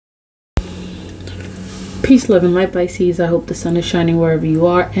Peace, love, and light, Pisces. I hope the sun is shining wherever you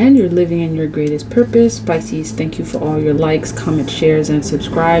are and you're living in your greatest purpose. Pisces, thank you for all your likes, comments, shares, and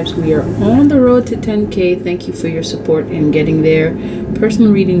subscribes. We are on the road to 10K. Thank you for your support in getting there.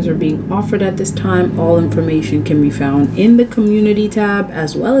 Personal readings are being offered at this time. All information can be found in the community tab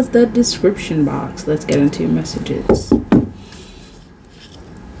as well as the description box. Let's get into your messages.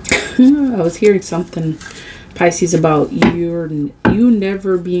 I was hearing something, Pisces, about you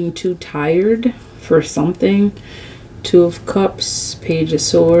never being too tired for something. Two of Cups, Page of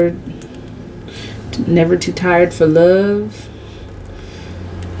Sword, never too tired for love.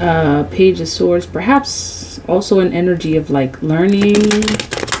 Page of Swords, perhaps also an energy of like learning.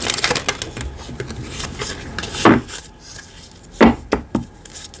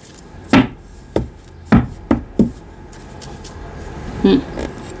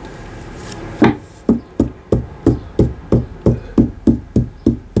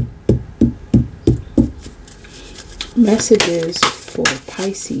 Messages for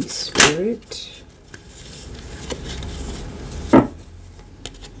Pisces Spirit.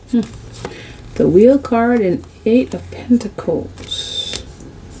 The Wheel card and 8 of Pentacles.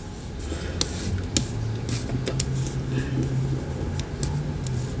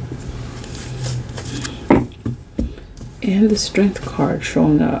 And the Strength card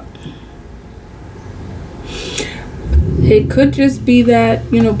showing up. It could just be that,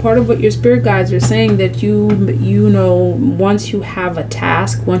 you know, part of what your spirit guides are saying, that you know, once you have a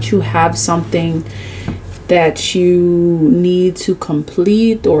task, once you have something that you need to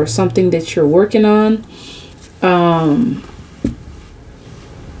complete or something that you're working on,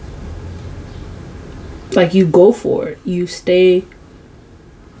 like you go for it, you stay.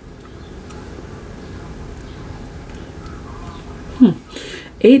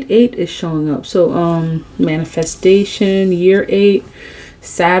 Eight is showing up. So manifestation, year 8,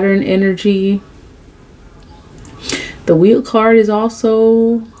 Saturn energy. The Wheel card is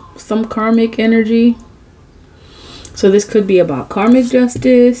also some karmic energy. So this could be about karmic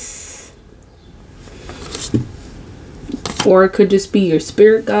justice, or it could just be your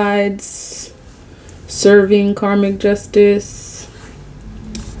spirit guides serving karmic justice.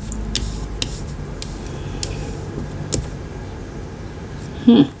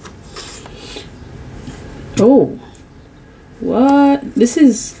 Oh, what? This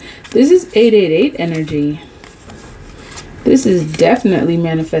is 888 energy. This is definitely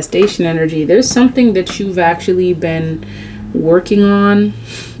manifestation energy. There's something that you've actually been working on.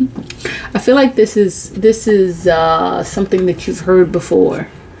 I feel like this is something that you've heard before.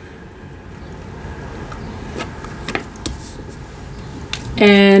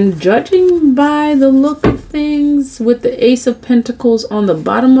 And judging by the look of things with the Ace of Pentacles on the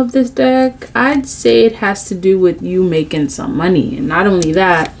bottom of this deck, I'd say it has to do with you making some money. And not only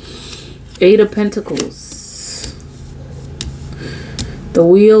that, 8 of Pentacles. The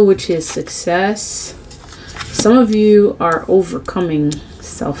Wheel, which is success. Some of you are overcoming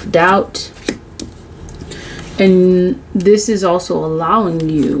self-doubt. And this is also allowing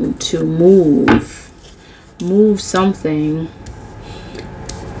you to move something,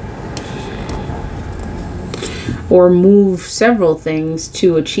 or move several things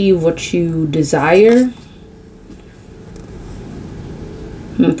to achieve what you desire.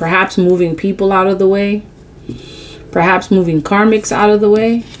 And perhaps moving people out of the way. Perhaps moving karmics out of the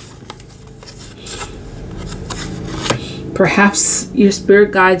way. Perhaps your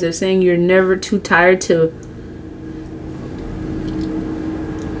spirit guides are saying you're never too tired to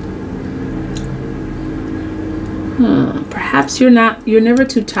perhaps you're never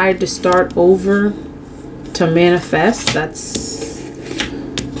too tired to start over, to manifest. That's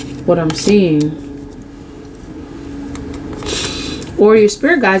what I'm seeing. Or your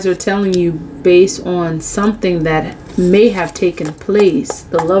spirit guides are telling you, based on something that may have taken place,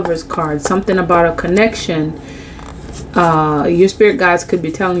 the Lover's card, something about a connection. Your spirit guides could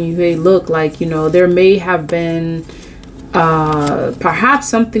be telling you, hey, look, like, you know, there may have been perhaps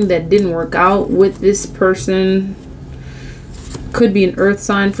something that didn't work out with this person. Could be an earth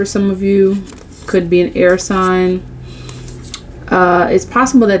sign for some of you. Could be an air sign. It's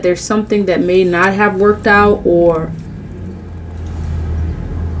possible that there's something that may not have worked out, or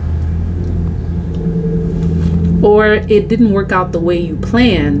it didn't work out the way you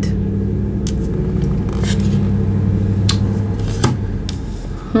planned.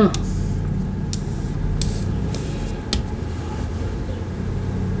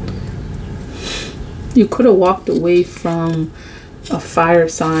 You could have walked away from a fire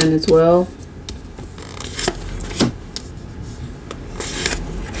sign as well.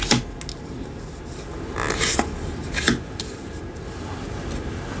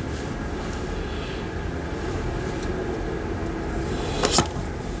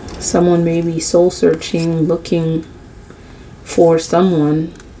 Someone may be soul searching, looking for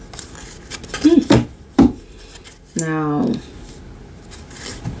someone. Now,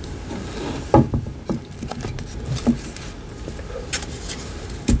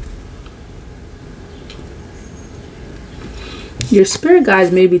 your spirit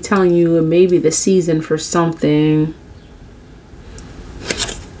guides may be telling you it may be the season for something.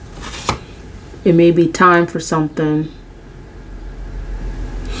 It may be time for something.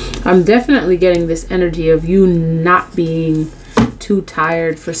 I'm definitely getting this energy of you not being too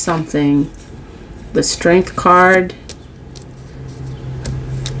tired for something. The Strength card.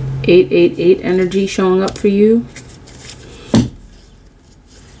 888 energy showing up for you.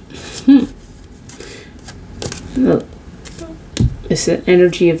 Look. It's an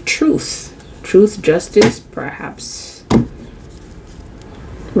energy of truth. Truth, justice, perhaps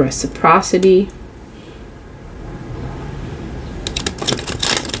reciprocity.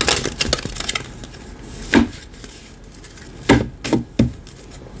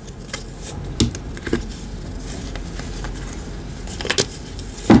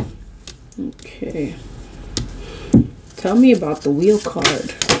 Okay. Tell me about the Wheel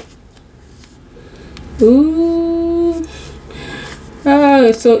card. Ooh.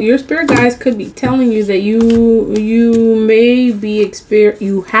 So your spirit guides could be telling you that you may be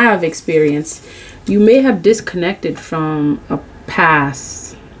you have experienced. You may have disconnected from a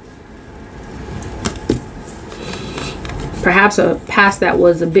past. Perhaps a past that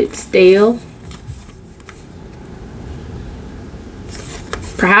was a bit stale.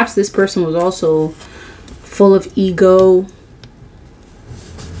 Perhaps this person was also full of ego.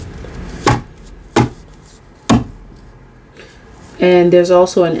 And there's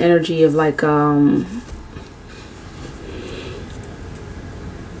also an energy of like a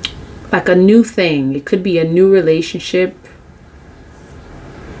new thing. It could be a new relationship,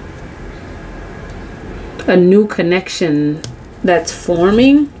 a new connection that's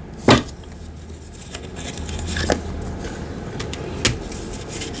forming.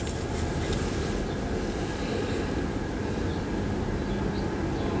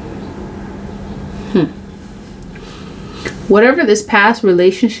 Whatever this past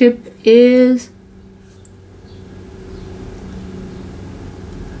relationship is,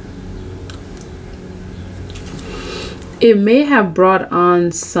 it may have brought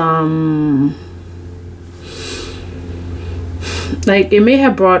on some, like,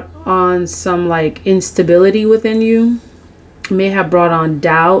 instability within you. It may have brought on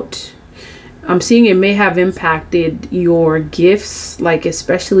doubt. I'm seeing it may have impacted your gifts, like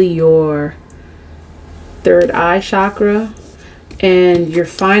especially your third eye chakra. And you're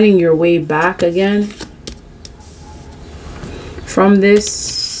finding your way back again from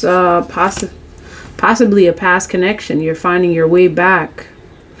this possibly a past connection. You're finding your way back,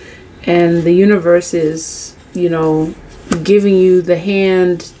 and the universe is, you know, giving you the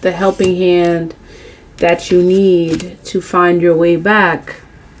hand, the helping hand that you need to find your way back.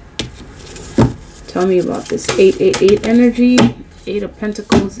 Tell me about this 888 energy. 8 of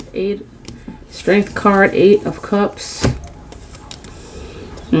Pentacles, 8 Strength card, 8 of Cups.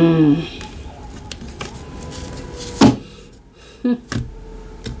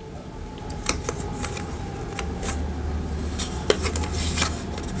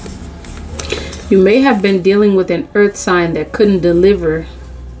 You may have been dealing with an earth sign that couldn't deliver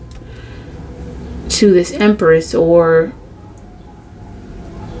to this Empress, or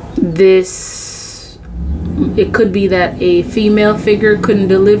this, it could be that a female figure couldn't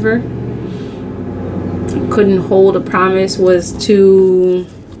deliver, couldn't hold a promise, was too,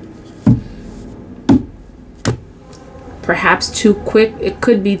 perhaps too quick. It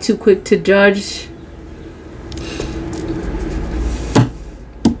could be too quick to judge.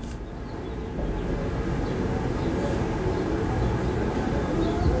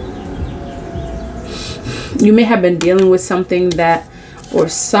 You may have been dealing with something that, or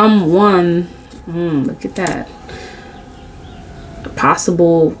someone, look at that, a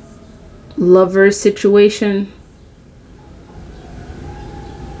possible lover situation.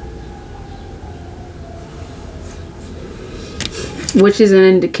 Which is an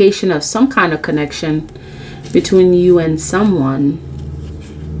indication of some kind of connection between you and someone.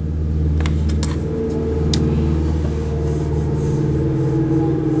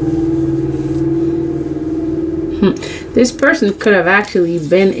 This person could have actually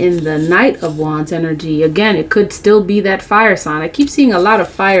been in the Knight of Wands energy. Again, it could still be that fire sign. I keep seeing a lot of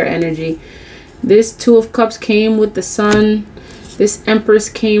fire energy. This Two of Cups came with the Sun. This Empress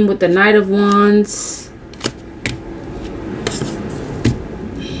came with the Knight of Wands.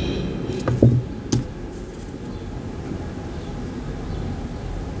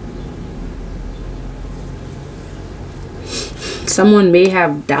 Someone may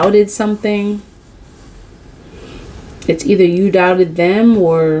have doubted something. It's either you doubted them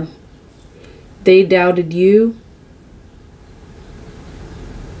or they doubted you.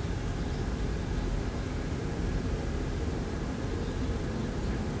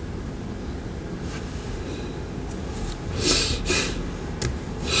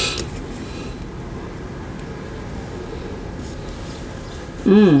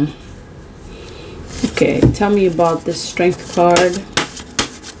 Okay, tell me about this Strength card.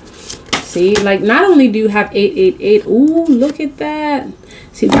 See, like, not only do you have 888, ooh, look at that.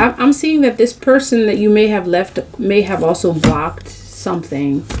 See, I'm seeing that this person that you may have left may have also blocked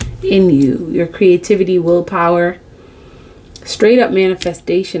something in you. Your creativity, willpower, straight up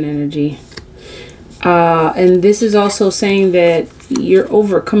manifestation energy. And this is also saying that you're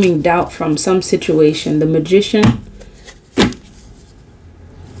overcoming doubt from some situation. The Magician,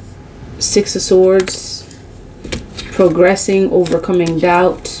 Six of Swords, progressing, overcoming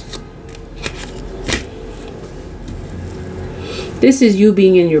doubt. This is you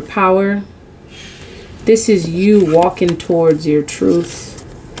being in your power. This is you walking towards your truth.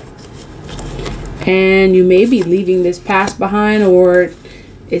 And you may be leaving this past behind, or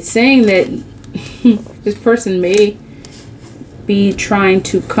it's saying that this person may be trying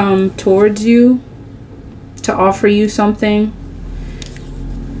to come towards you to offer you something,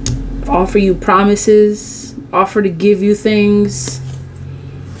 offer you promises, offer to give you things.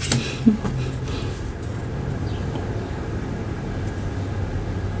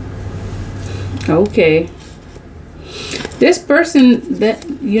 Okay. This person that,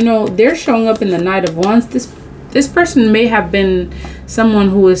 you know, they're showing up in the Knight of Wands. This person may have been someone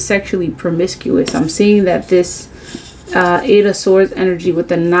who is sexually promiscuous. I'm seeing that this Eight of Swords energy with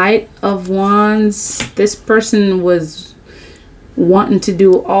the Knight of Wands, this person was wanting to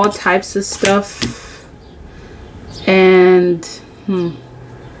do all types of stuff. And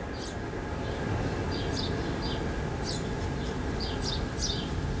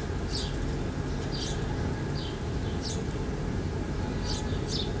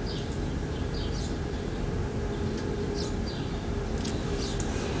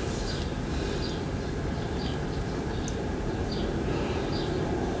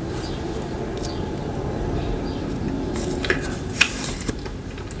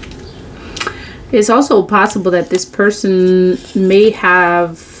it's also possible that this person may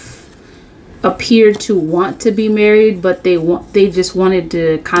have appeared to want to be married, but they just wanted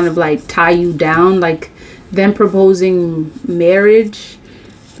to kind of like tie you down. Like, them proposing marriage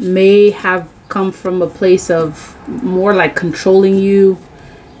may have come from a place of more like controlling you.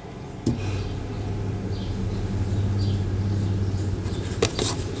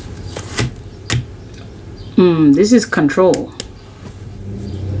 This is control.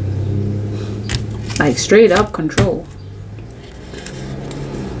 Like, straight up control.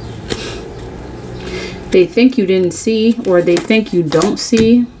 They think you didn't see, or they think you don't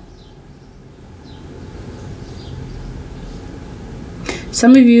see.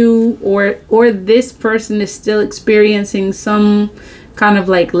 Some of you or this person is still experiencing some kind of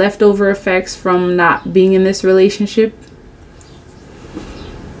like leftover effects from not being in this relationship.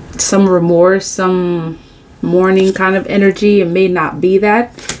 Some remorse, some mourning kind of energy. It may not be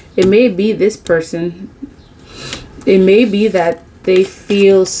that. It may be this person. It may be that they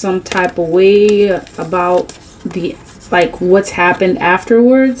feel some type of way about the, like, what's happened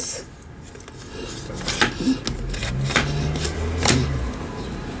afterwards.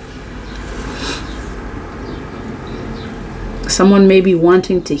 Someone may be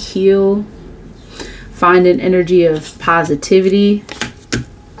wanting to heal, find an energy of positivity.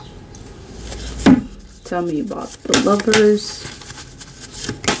 Tell me about the Lovers.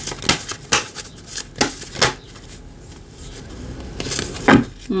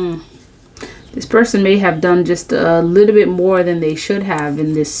 This person may have done just a little bit more than they should have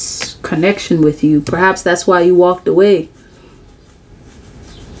in this connection with you. Perhaps that's why you walked away.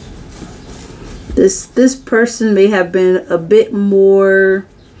 This person may have been a bit more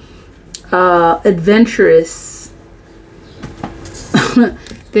adventurous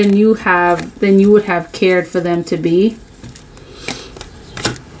than you would have cared for them to be.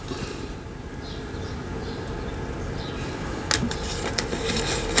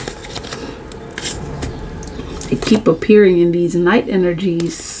 They keep appearing in these night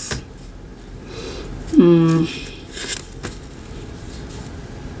energies.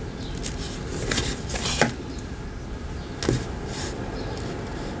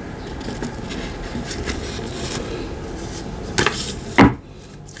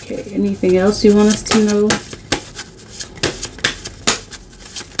 Okay, anything else you want us to know?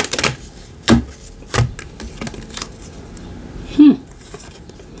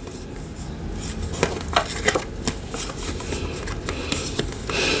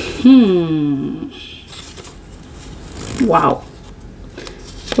 Wow.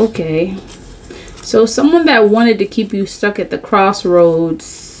 Okay. So someone that wanted to keep you stuck at the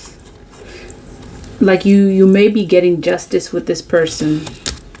crossroads, like you may be getting justice with this person.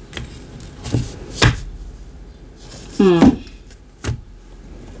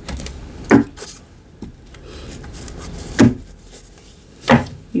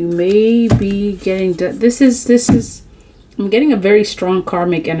 You may be getting this is I'm getting a very strong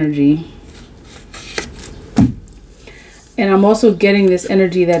karmic energy. And I'm also getting this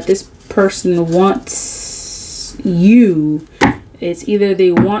energy that this person wants you. It's either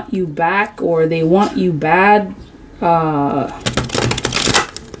they want you back or they want you bad.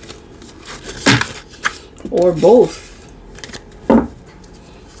 Or both.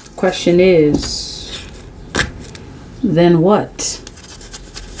 Question is, then what?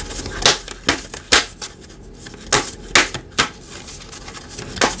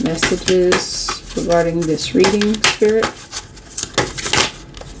 Messages regarding this reading, Spirit.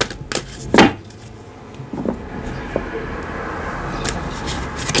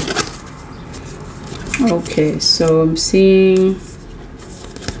 Okay, so I'm seeing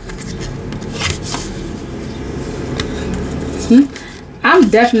I'm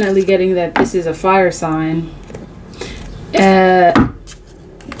definitely getting that this is a fire sign.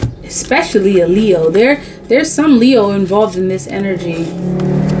 Especially a Leo. There's some Leo involved in this energy.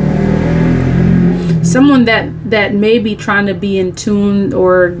 Someone that may be trying to be in tune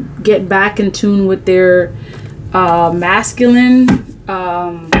or get back in tune with their masculine,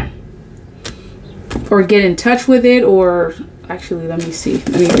 or get in touch with it, or actually, let me see.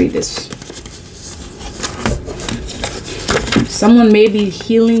 Let me read this. Someone may be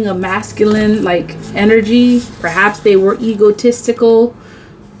healing a masculine like energy. Perhaps they were egotistical.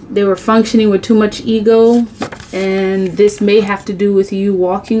 They were functioning with too much ego, and this may have to do with you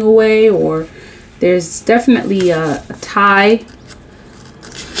walking away, or there's definitely a tie,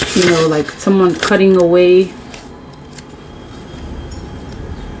 you know, like someone cutting away.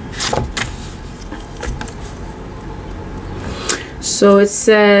 So it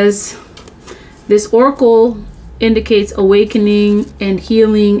says, this oracle indicates awakening and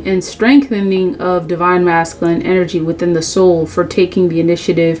healing and strengthening of divine masculine energy within the soul for taking the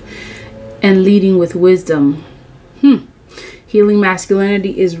initiative and leading with wisdom. Healing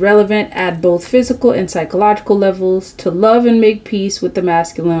masculinity is relevant at both physical and psychological levels. To love and make peace with the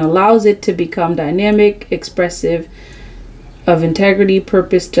masculine allows it to become dynamic, expressive of integrity,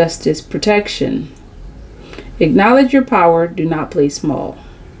 purpose, justice, protection. Acknowledge your power. Do not play small.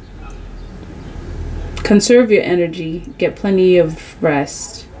 Conserve your energy. Get plenty of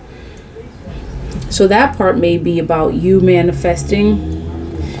rest. So that part may be about you manifesting.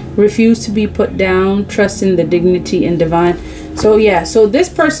 Refuse to be put down. Trust in the dignity and divine. So yeah, so this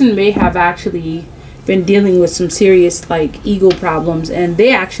person may have actually been dealing with some serious like ego problems, and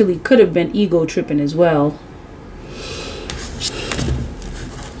they actually could have been ego tripping as well.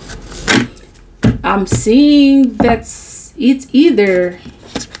 I'm seeing it's either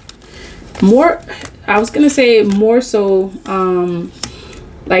more, I was gonna say more so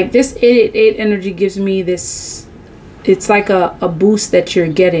like this 888 energy gives me this, it's like a boost that you're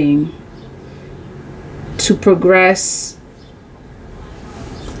getting to progress,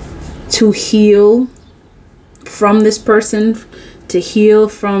 to heal from this person, to heal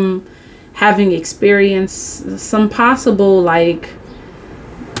from having experienced some possible like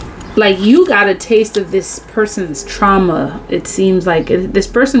you got a taste of this person's trauma. It seems like this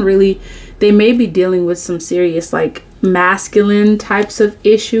person really, they may be dealing with some serious like masculine types of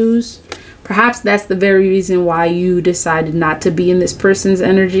issues. Perhaps that's the very reason why you decided not to be in this person's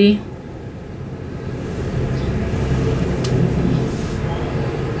energy.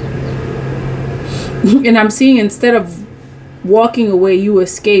 And I'm seeing instead of walking away, you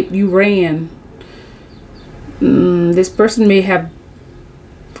escaped, you ran. This person may have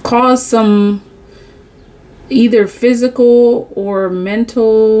caused some either physical or mental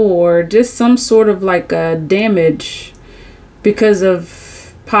or just some sort of like a damage because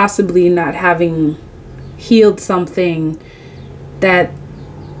of possibly not having healed something that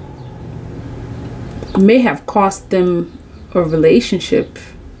may have cost them a relationship.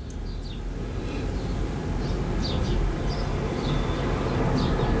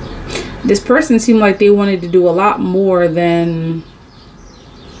 This person seemed like they wanted to do a lot more than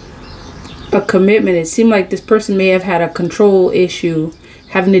a commitment. It seemed like this person may have had a control issue,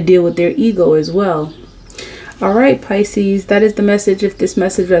 having to deal with their ego as well. All right, Pisces, that is the message. If this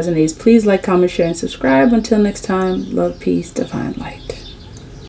message resonates, please like, comment, share, and subscribe. Until next time, love, peace, divine light.